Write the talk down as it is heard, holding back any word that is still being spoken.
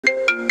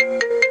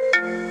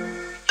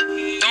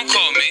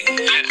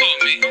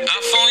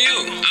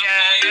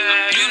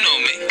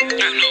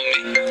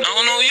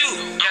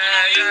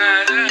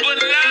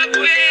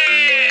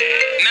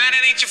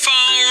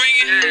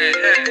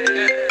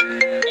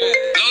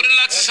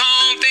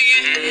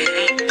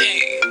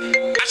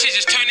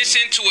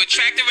listen to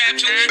attractive rap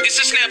too.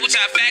 It's a Snapple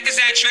top fact, is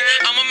that true?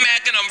 I'm a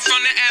Mac and I'm from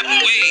the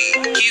Apple.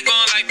 Wait, keep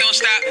going like don't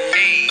stop.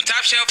 Hey,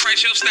 top shelf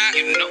price your stock.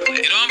 You know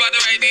I'm about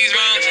to right these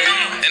wrongs,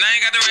 and I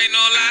ain't got to write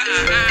no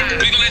lie.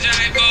 We gon' let your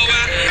hype go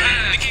by.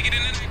 They kick it in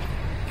the night.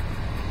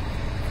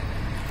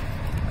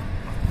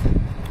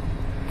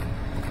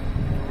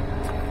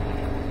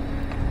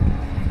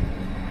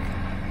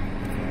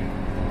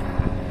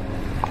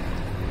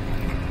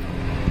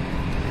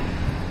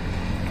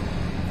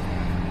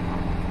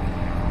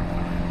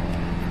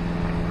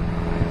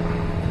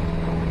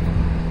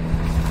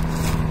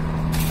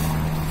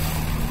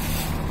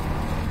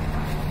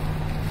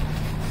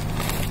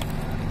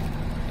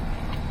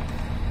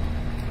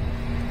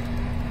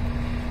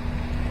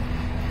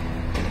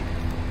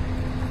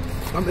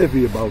 I'm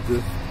iffy about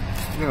this.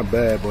 It's not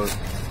bad, but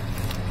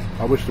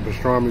I wish the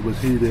pastrami was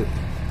heated.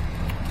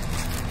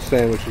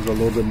 Sandwich is a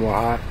little bit more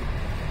hot.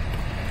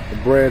 The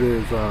bread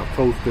is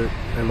toasted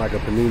in like a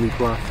panini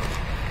crust.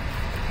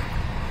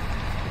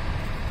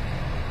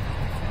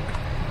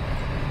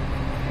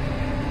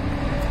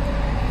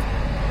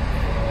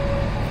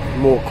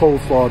 More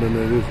coleslaw than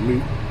it is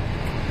meat.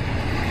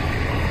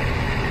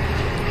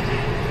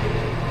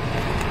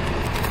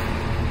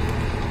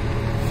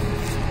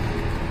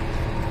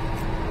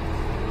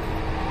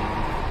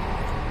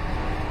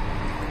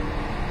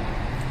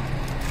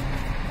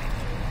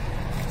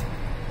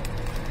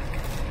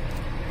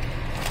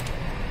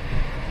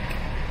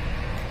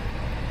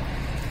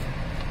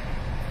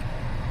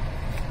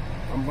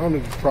 I'm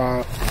going to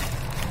try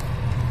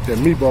their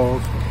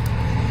meatballs.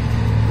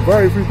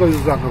 Very few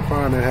places I can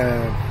find that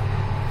have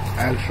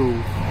actual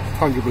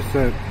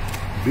 100%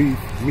 beef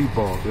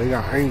meatballs. They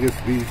got Angus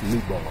beef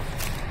meatballs.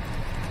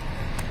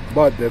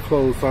 But they're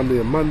closed Sunday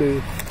and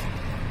Monday.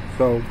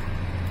 So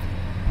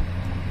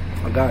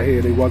I got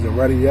here, they wasn't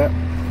ready yet.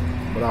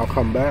 But I'll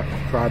come back,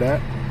 try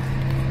that.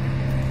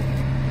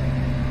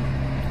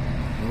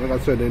 And like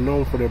I said, they're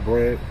known for their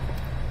bread.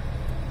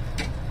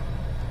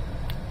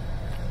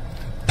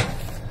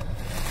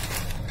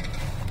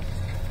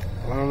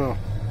 I don't know.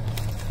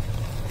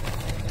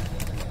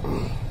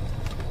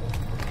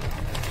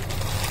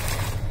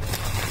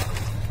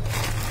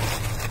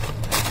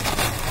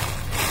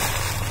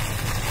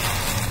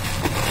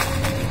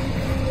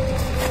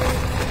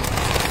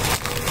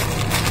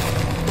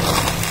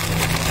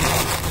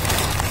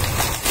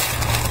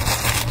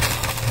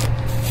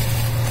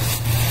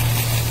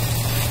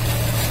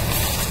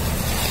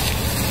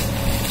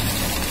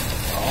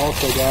 I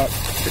also got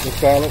chicken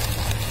salad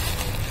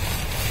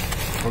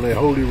on their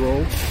holy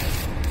roll.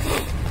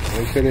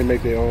 They say they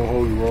make their own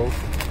holy roll.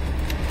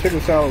 Chicken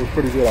salad was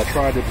pretty good. I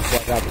tried it before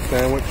I got the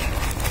sandwich.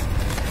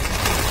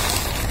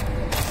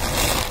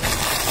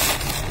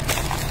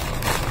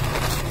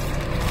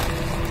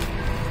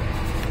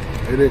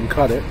 They didn't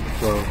cut it,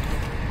 so.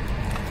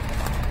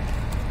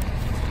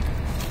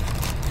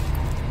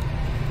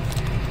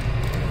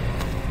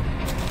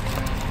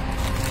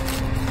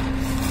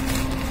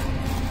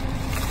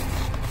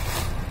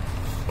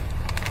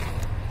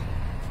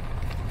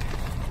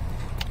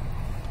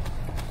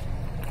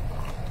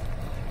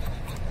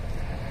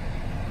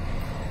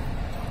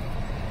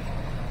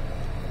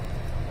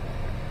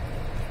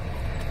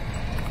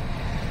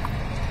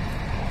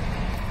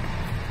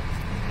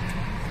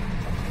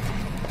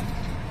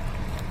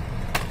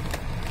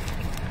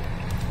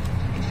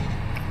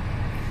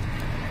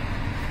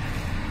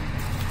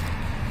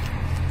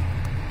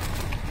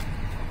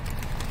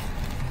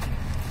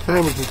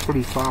 Sandwich is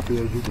pretty sloppy,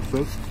 as you can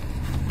see.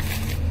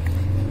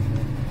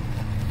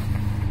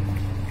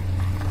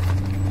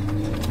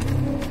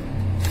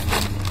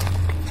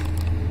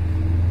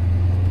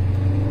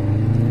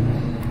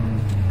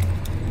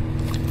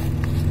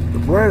 The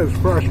bread is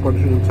fresh, but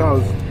you can tell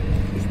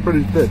it's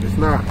pretty thick. It's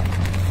not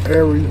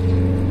airy,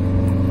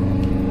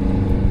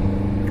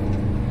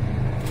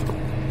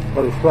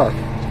 but it's fresh.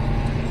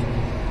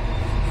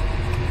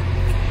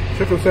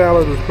 Chicken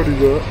salad is pretty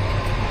good.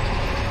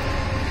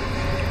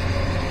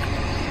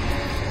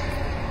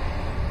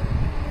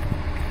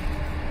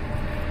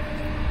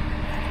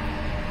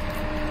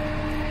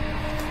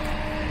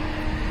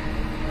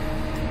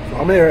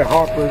 I'm here at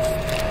Harper's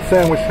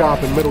Sandwich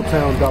Shop in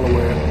Middletown,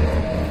 Delaware.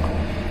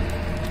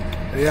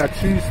 They have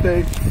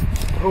cheesesteaks,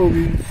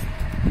 hoagies,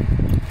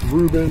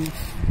 Reubens,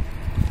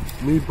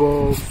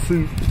 meatballs,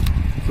 soup.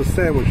 It's a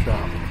sandwich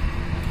shop.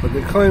 But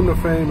their claim to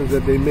fame is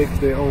that they make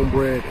their own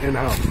bread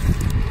in-house.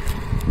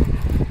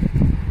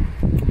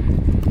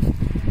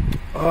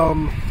 I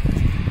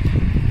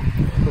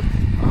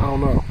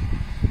don't know.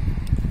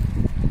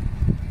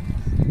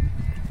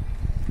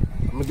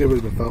 I'm gonna give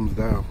it a thumbs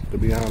down. To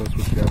be honest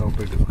with you, I don't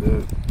think it's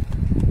good.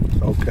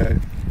 It's okay.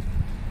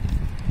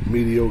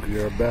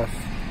 Mediocre at best.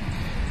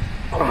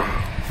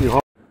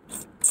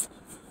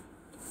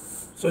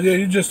 So yeah,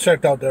 you just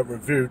checked out that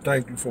review.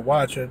 Thank you for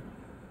watching.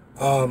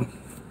 I'm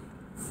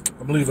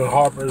leaving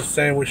Harper's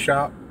Sandwich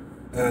Shop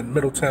in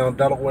Middletown,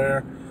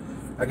 Delaware.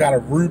 I got a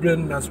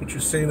Reuben. That's what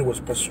you've seen. It was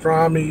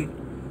pastrami,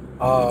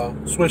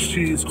 Swiss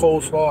cheese,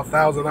 coleslaw,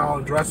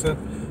 $1,000 dressing.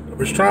 The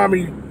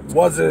pastrami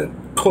wasn't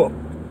cooked.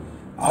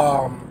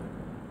 The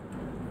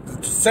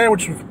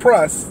sandwich was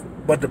pressed,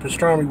 but the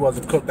pastrami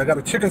wasn't cooked. I got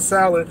a chicken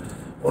salad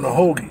on a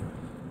hoagie.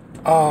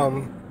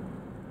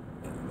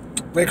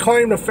 They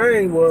claim the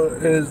fame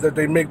is that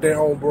they make their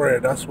own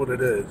bread. That's what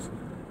it is.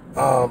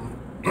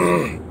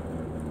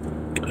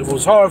 It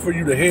was hard for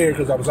you to hear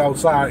because I was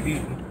outside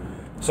eating.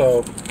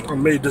 So I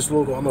made this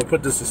little, I'm going to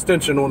put this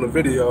extension on the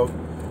video,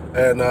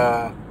 and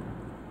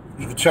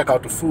you can check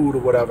out the food or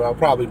whatever. I'll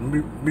probably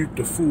mute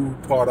the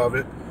food part of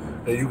it,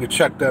 and you can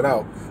check that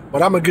out.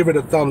 But I'm going to give it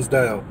a thumbs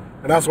down.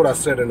 And that's what I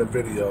said in the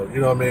video.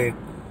 You know what I mean?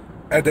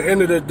 At the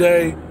end of the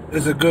day,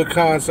 it's a good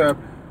concept.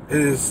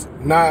 It is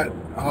not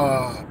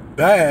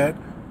bad,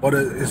 but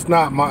it's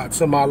not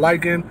to my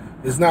liking.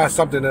 It's not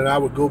something that I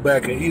would go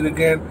back and eat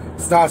again.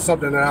 It's not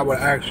something that I would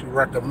actually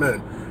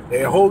recommend.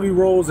 Their hoagie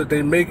rolls that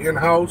they make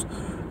in-house,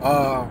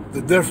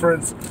 the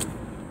difference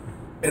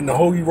in the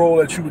hoagie roll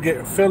that you would get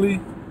in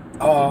Philly,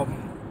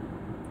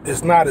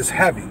 it's not as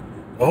heavy.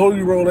 The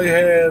hoagie roll they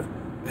have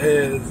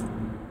is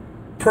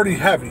pretty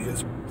heavy.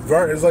 It's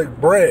like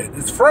bread.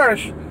 It's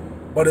fresh,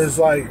 but it's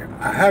like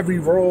a heavy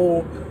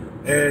roll,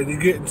 and you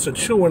get into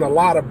chewing a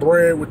lot of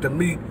bread with the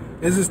meat.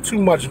 There's just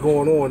too much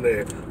going on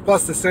there.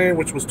 Plus the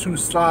sandwich was too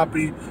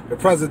sloppy. The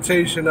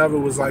presentation of it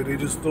was like they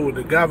just threw it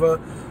together.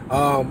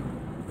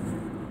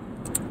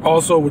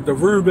 Also with the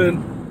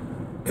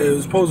Reuben, it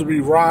was supposed to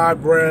be rye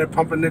bread,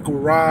 pumpernickel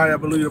rye, I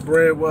believe the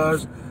bread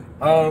was.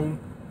 I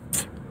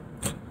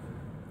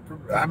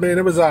mean,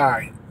 it was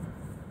alright.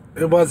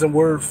 It wasn't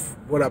worth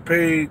what I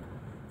paid.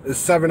 It's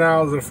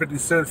 $7.50,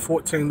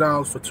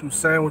 $14 for 2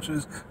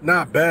 sandwiches.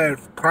 Not bad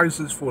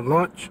prices for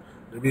lunch,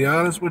 to be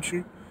honest with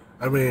you.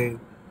 I mean,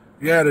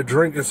 you had a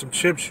drink and some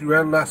chips, you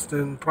had less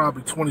than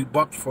probably 20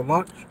 bucks for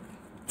lunch.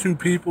 2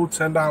 people,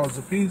 $10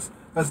 a piece.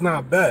 That's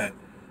not bad.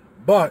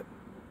 But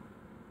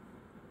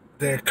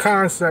their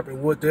concept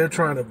and what they're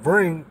trying to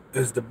bring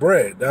is the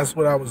bread. That's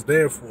what I was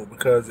there for,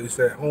 because they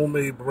said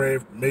homemade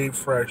bread made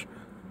fresh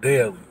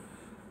daily.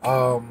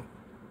 The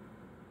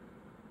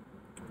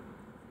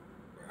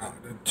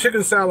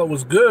chicken salad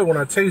was good when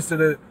I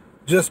tasted it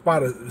just by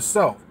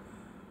itself,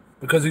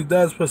 because he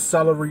does put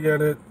celery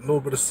in it, a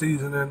little bit of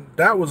seasoning.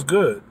 That was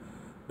good.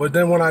 But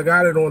then when I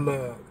got it on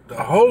the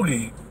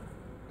hoagie,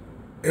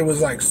 it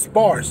was like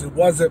sparse. It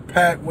wasn't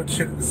packed with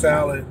chicken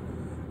salad.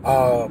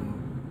 And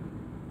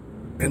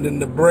then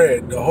the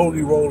bread, the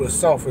hoagie roll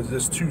itself is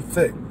just too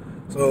thick.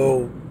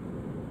 So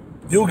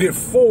you'll get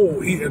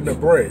full eating the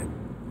bread.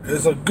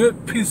 It's a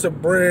good piece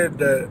of bread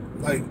that,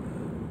 like,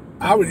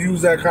 I would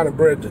use that kind of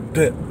bread to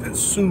dip in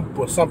soup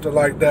or something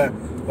like that,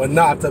 but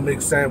not to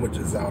make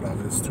sandwiches out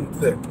of. It's too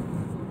thick.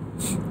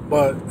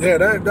 But yeah,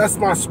 that's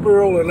my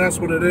spiel, and that's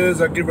what it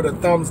is. I give it a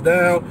thumbs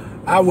down.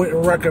 I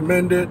wouldn't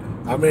recommend it.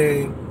 I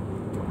mean,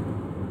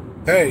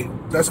 hey,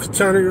 let's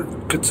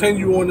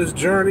continue on this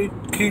journey.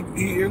 Keep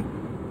eating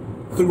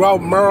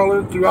throughout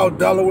Maryland, throughout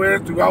Delaware,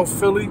 throughout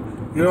Philly.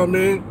 You know what I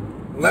mean?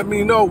 Let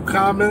me know.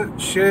 Comment,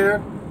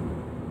 share,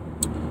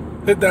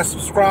 hit that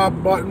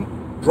subscribe button,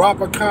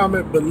 drop a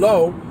comment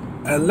below,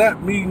 and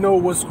let me know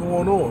what's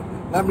going on.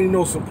 Let me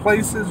know some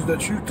places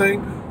that you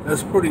think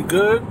that's pretty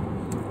good.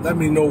 Let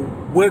me know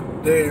what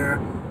their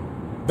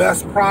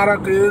best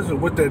product is and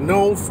what they're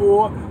known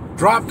for.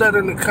 Drop that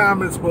in the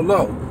comments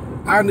below.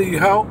 I need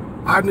help.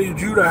 I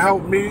need you to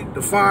help me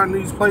to find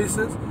these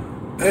places,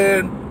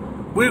 and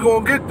we're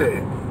going to get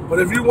there. But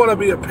if you want to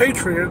be a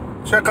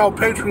Patreon, check out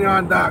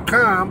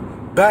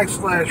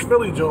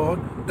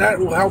patreon.com/PhillyJAWN. That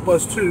will help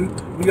us too.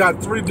 We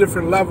got 3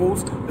 different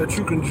levels that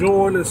you can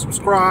join and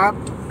subscribe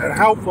and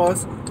help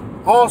us.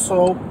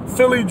 Also,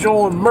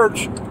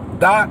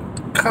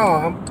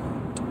 PhillyJAWNmerch.com.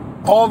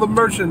 All the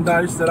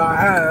merchandise that I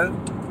have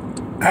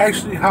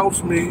actually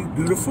helps me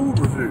do the food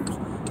reviews.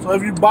 So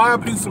if you buy a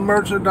piece of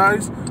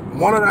merchandise,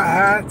 one of the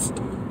hats,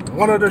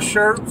 one of the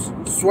shirts,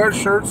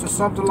 sweatshirts or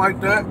something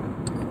like that,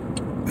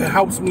 it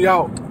helps me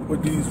out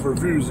with these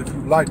reviews if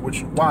you like what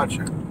you're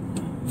watching.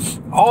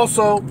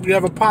 Also, we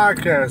have a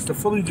podcast, the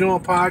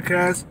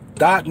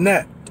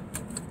PhillyJAWNpodcast.net.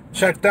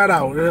 Check that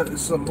out.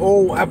 There's some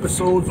old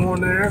episodes on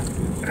there,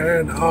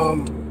 and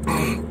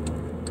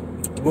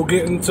we'll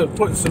get into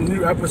putting some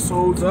new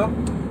episodes up.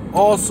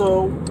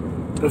 Also,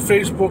 the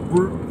Facebook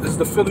group is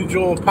the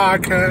PhillyJAWN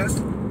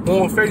Podcast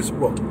on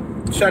Facebook.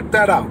 Check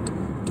that out.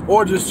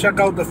 Or just check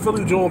out the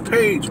PhillyJAWN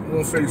page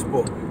on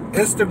Facebook.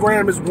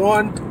 Instagram is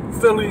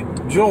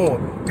 @PhillyJAWN.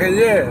 And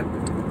yeah,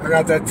 I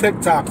got that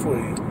TikTok for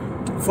you.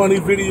 Funny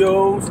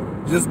videos,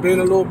 just being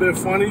a little bit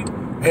funny,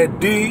 at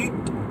DJAWN,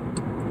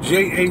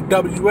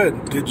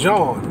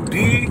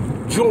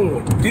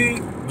 DJAWN,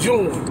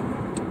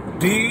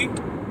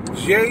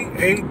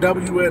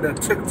 DJAWN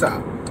at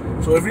TikTok.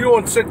 So if you're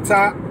on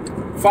TikTok,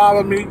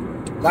 follow me,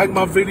 like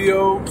my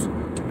videos,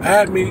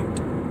 add me,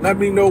 let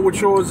me know what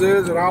yours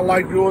is, and I'll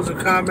like yours and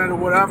comment or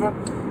whatever.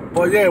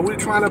 But yeah, we're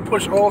trying to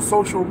push all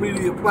social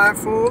media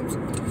platforms,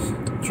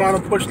 trying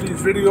to push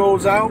these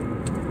videos out,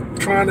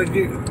 trying to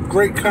get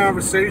great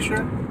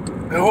conversation,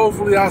 and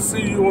hopefully I'll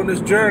see you on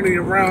this journey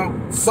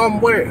around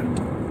somewhere.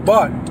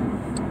 But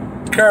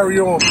carry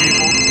on,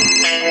 people.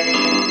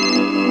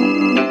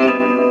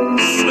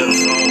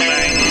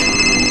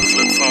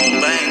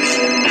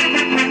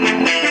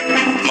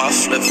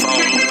 flip phone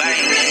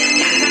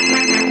banging.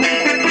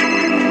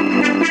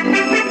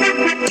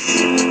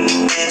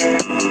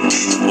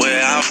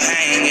 Where I'm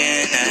hanging.